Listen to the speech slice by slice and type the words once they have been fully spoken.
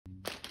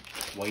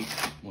white,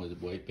 what is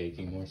it, white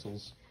baking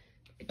morsels?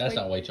 That's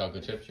not white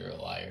chocolate chips, you're a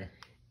liar.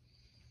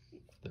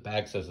 The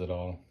bag says it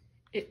all.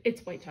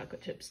 It's white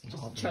chocolate chips.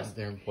 Just trust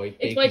me.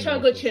 It's white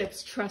chocolate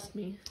chips, trust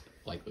me.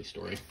 Likely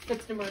story.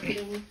 That's the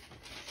marketing.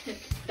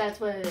 That's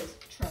what it is.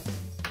 Trust me.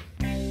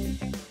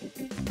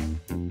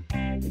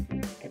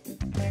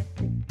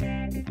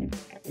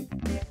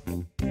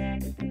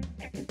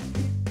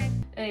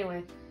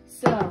 Anyway,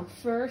 so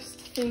first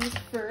things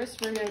first,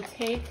 we're gonna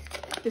take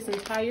this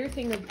entire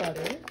thing of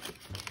butter.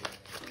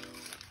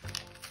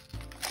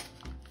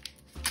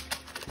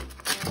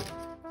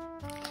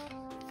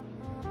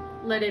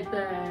 Let it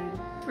burn.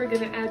 We're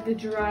gonna add the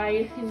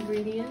dry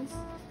ingredients.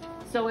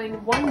 So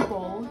in one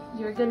bowl,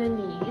 you're gonna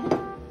need...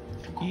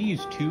 You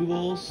use 2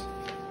 bowls?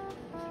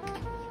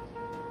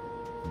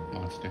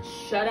 Monster.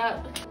 Shut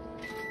up.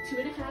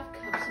 2.5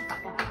 cups of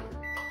flour.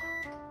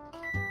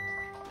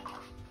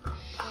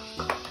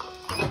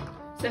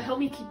 So help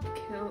me keep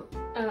count.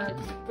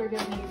 We're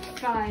gonna need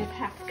 5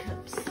 half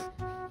cups.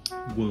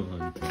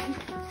 1.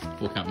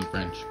 We'll count in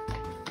French.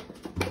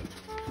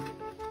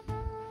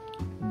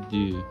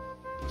 Deux.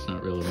 It's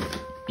not really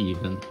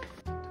even.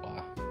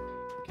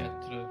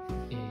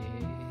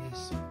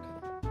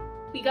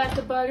 We got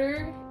the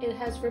butter. It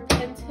has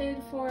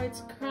repented for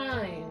its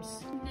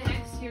crimes.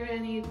 Next, you're gonna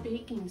need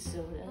baking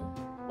soda.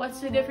 What's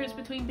the difference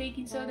between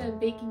baking soda and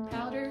baking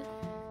powder?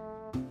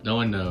 No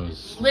one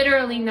knows.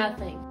 Literally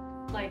nothing.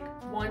 Like,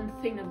 one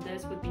thing of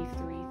this would be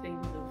 3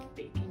 things of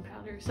baking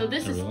powder. So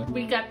this is, really?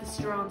 we got the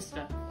strong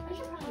stuff. I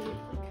should probably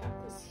like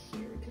have this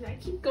here because I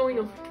keep going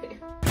over there.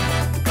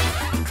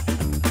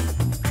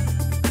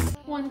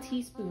 1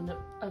 teaspoon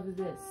of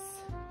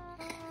this.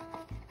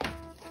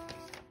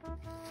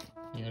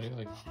 You gotta do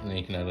like, and then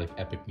you can add like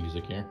epic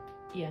music here.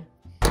 Yeah.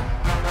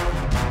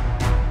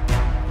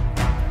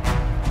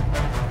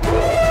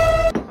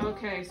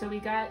 Okay, so we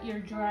got your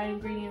dry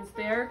ingredients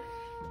there.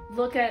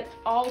 Look at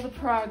all the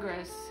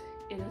progress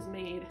it has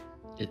made.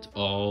 It's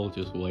all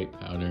just white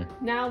powder.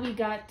 Now we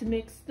got to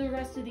mix the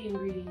rest of the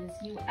ingredients.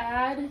 You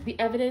add the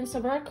evidence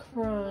of our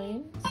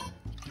crimes.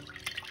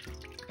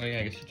 Oh yeah,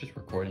 I guess you're just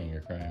recording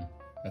your crime.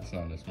 That's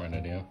not a smart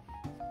idea.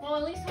 Well,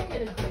 at least I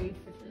get a grade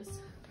for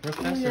this.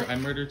 Professor, I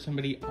murdered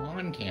somebody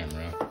on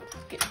camera.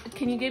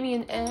 Can you give me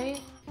an A?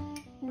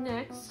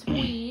 Next,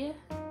 we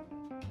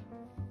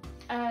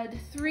add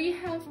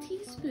 3½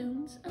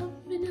 teaspoons of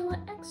vanilla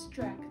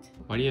extract.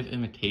 Why do you have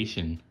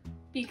imitation?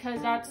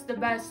 Because that's the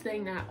best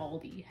thing that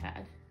Aldi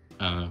had.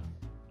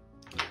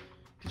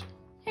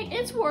 Hey,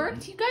 it's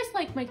worked. You guys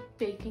like my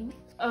baking.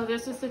 Oh,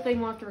 this is the thing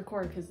we'll have to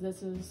record because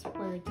this is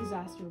where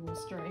disaster will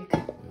strike.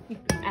 You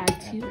can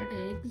add 2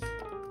 eggs.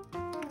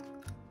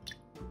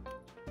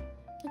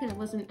 Look, it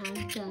wasn't as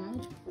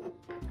bad.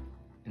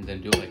 And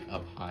then do it like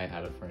up high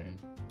out of frame.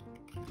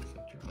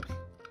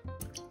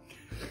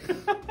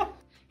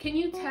 Can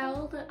you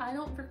tell that I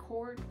don't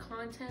record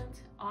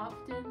content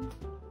often?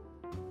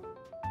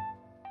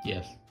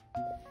 Yes.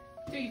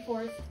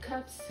 3/4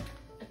 cups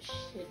of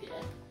sugar.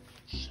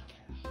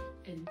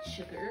 And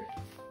sugar.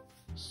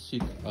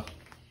 Sugar. Oh,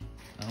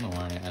 I don't know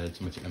why I added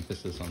so much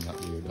emphasis on that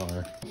weird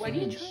R. What are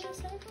you trying to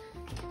say?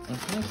 I'm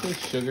trying to say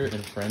sugar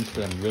in French,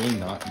 but I'm really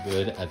not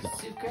good at the...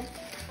 Sucre?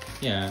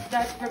 Yeah.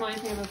 That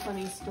reminds me of a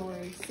funny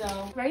story.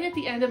 So, right at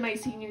the end of my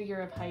senior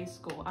year of high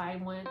school, I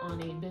went on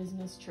a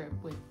business trip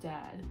with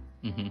Dad.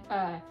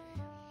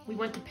 We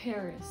went to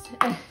Paris,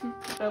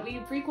 but we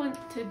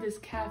frequented this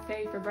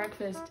cafe for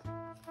breakfast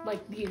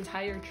like the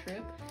entire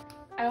trip.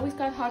 I always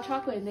got hot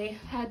chocolate and they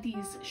had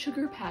these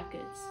sugar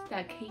packets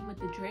that came with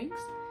the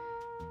drinks.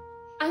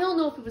 I don't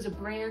know if it was a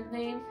brand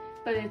name,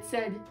 but it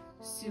said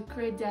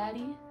Sucre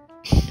Daddy.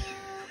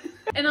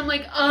 And I'm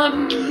like,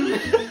 pardon?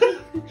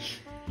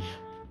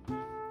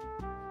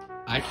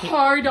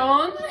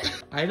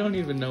 I don't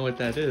even know what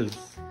that is.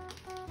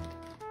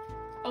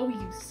 Oh,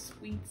 you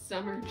sweet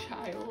summer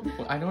child.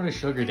 Well, I know what a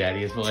sugar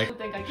daddy is, but like... I don't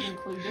think I can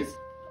include this.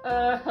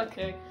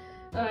 Okay.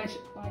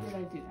 Why did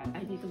I do that?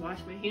 I need to wash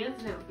my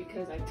hands now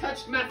because I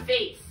touched my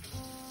face.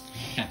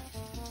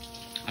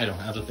 I don't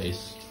have a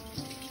face.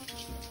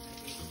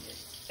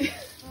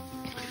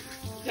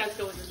 That's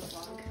going in the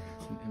vlog.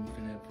 An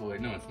infinite void.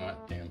 No, it's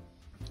not. Damn.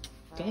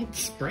 Don't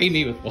spray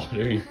me with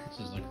water. This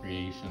is a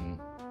creation.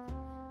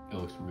 It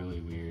looks really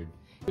weird.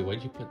 Wait,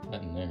 why'd you put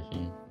that in there,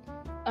 too?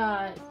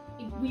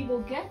 We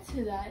will get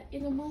to that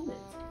in a moment.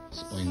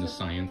 Explain the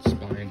science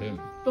behind it.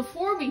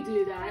 Before we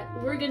do that,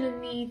 we're gonna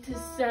need to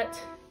set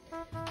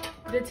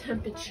the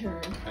temperature.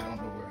 I don't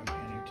know where I'm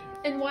heading to.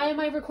 And why am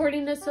I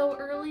recording this so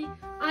early?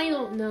 I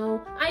don't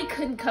know. I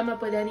couldn't come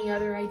up with any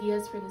other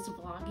ideas for this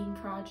vlogging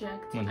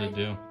project. When's it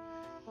due?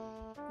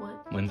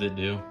 What? When's it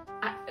due?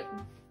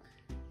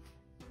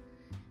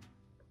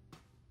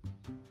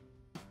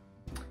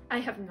 I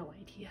have no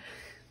idea.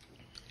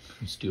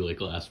 It's due like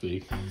last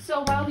week.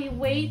 So while we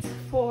wait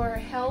for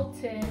hell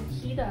to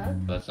heat up...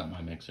 That's not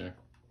my mixer.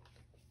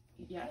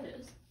 Yeah, it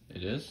is.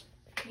 It is?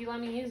 You let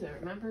me use it,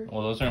 remember?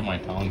 Well, those aren't my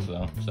tongs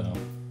though, so...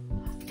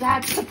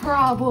 That's the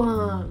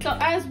problem! So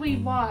as we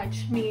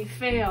watch me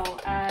fail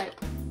at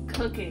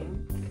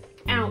cooking...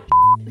 Ouch!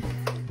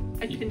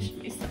 I pinched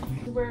myself.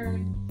 Where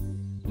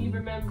we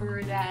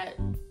remember that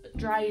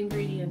dry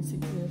ingredients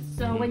exist.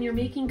 So when you're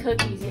making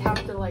cookies, you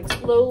have to like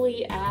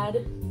slowly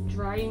add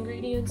dry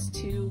ingredients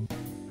to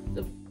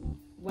the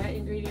wet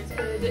ingredients.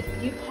 Could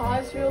you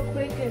pause real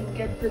quick and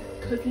get the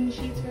cooking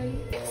sheets ready?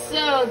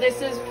 So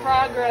this is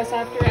progress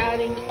after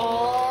adding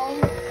all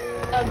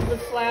of the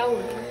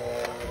flour.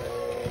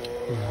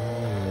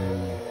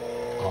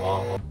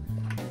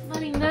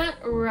 Letting that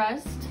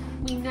rest,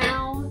 we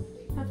now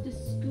have to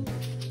scoop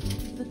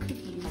the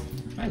cookies.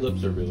 My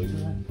lips are really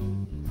dry.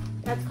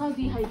 That's called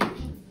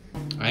dehydration.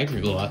 I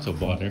drink lots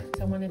of water.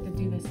 I wanted to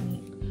do this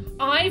neat.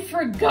 I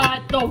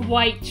forgot the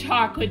white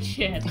chocolate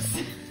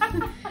chips.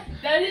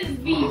 That is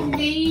the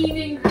main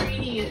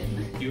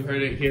ingredient. You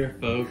heard it here,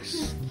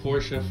 folks.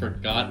 Portia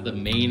forgot the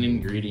main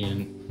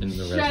ingredient in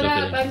the recipe. Shut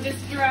up, I'm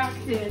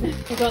distracted.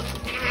 I go,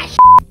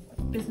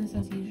 business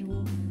as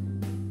usual.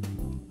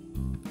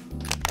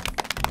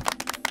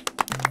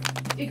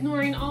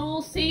 Ignoring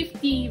all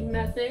safety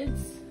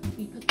methods,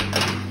 we put the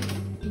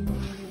in the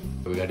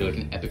oven. We gotta do like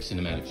an epic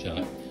cinematic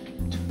shot.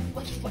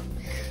 What?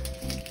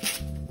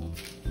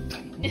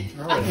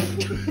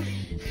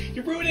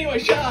 You're ruining my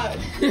shot!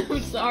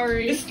 I'm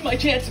sorry. This is my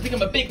chance to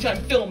become a big-time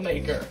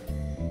filmmaker.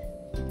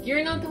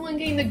 You're not the one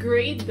getting the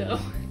grade, though.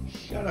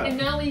 Shut up. And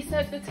now we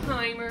set the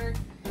timer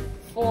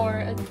for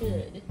a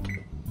good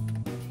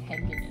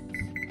 10 minutes.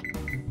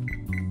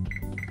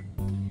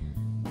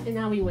 And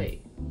now we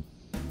wait.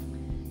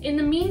 In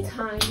the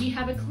meantime, we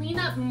have a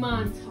cleanup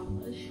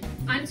montage.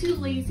 I'm too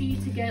lazy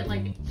to get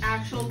like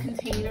actual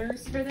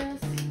containers for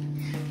this.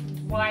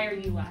 Why are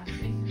you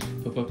laughing?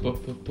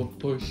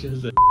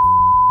 Portia's a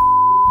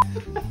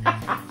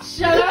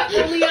Shut up!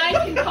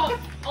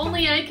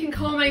 Only I can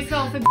call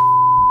myself a.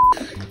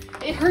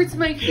 It hurts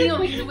my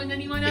feelings when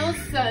anyone else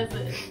says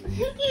it.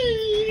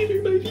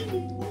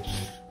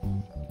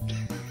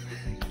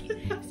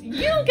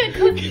 You don't get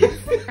cookies.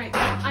 Right,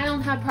 I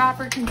don't have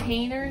proper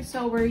containers,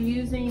 so we're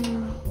using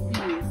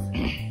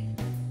these.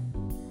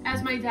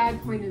 As my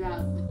dad pointed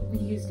out, we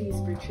use these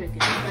for chicken,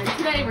 but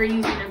today we're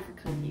using them for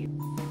cookies.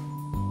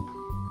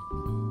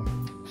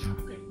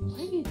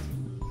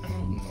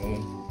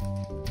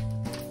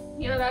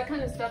 You know, that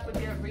kind of stuff would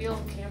get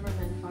real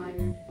cameramen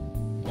fired.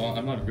 Well,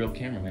 I'm not a real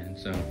cameraman,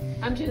 so...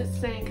 I'm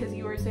just saying because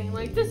you were saying,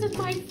 like, this is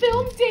my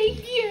film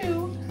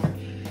debut!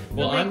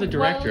 Well, like, I'm the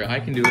director. well, I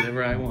can do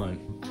whatever I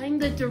want. I'm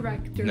the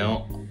director.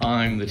 No,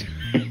 I'm the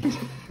director.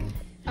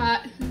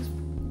 Whose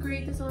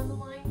grade is on the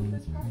line for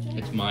this project?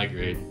 It's my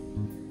grade.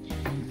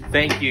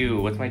 Thank you.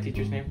 What's my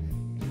teacher's name?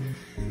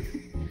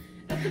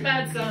 That's a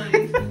bad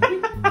sign.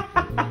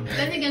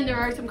 Then again, there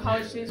are some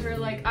college students who are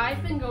like,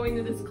 I've been going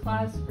to this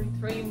class for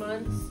 3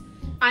 months.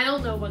 I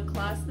don't know what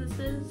class this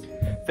is.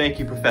 Thank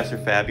you, Professor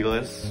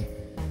Fabulous.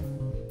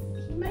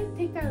 He might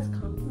take that as a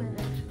compliment,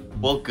 actually.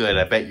 Well, good.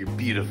 I bet you're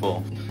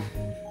beautiful.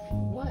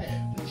 What?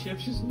 The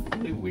chips just look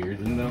really weird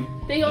in them.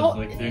 They all...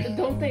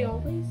 Don't they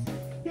always?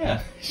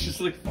 Yeah, it's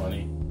just like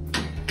funny.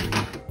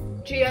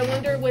 Gee, I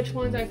wonder which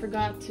ones I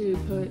forgot to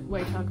put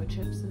white chocolate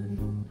chips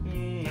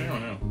in. I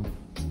don't know.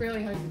 It's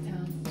really hard to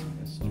tell.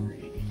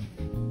 Mystery.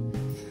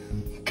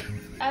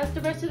 As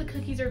the rest of the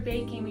cookies are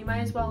baking, we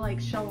might as well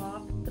like show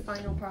off the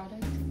final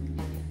product.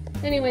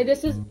 Anyway,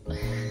 this is...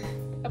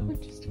 I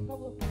would just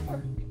fall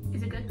apart.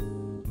 Is it good?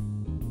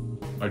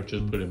 I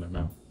just put it in my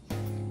mouth.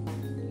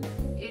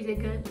 Is it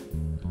good?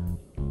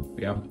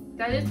 Yeah.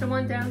 That is the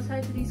one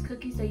downside to these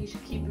cookies that you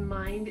should keep in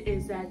mind,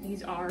 is that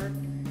these are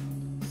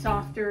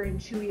softer and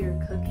chewier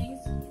cookies.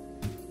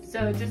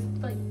 So just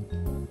like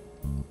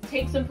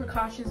take some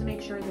precautions to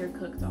make sure they're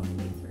cooked all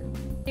the way through.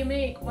 You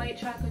make white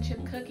chocolate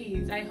chip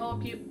cookies. I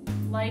hope you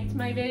liked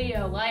my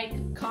video.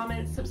 Like,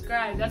 comment,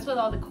 subscribe. That's what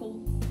all the cool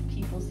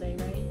people say,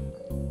 right?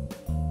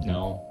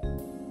 No.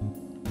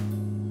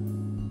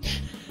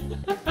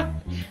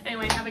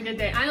 Anyway, have a good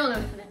day. I don't know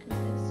how to end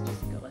this.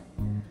 Just go away.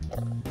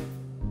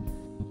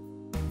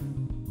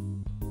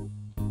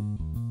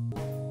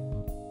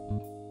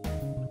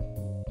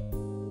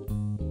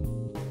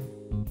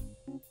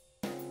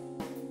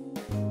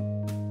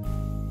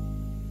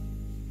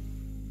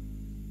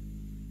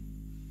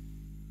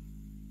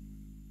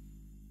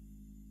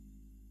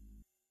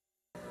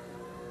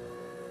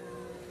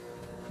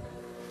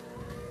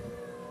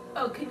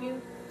 Oh, can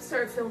you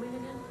start filming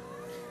again?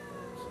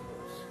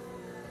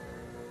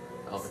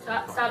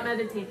 Stop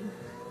meditating.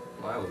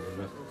 Why would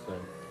you say?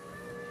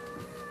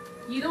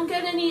 You don't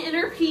get any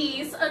inner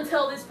peace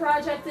until this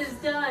project is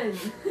done.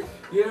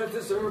 You have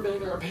to serve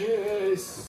inner peace.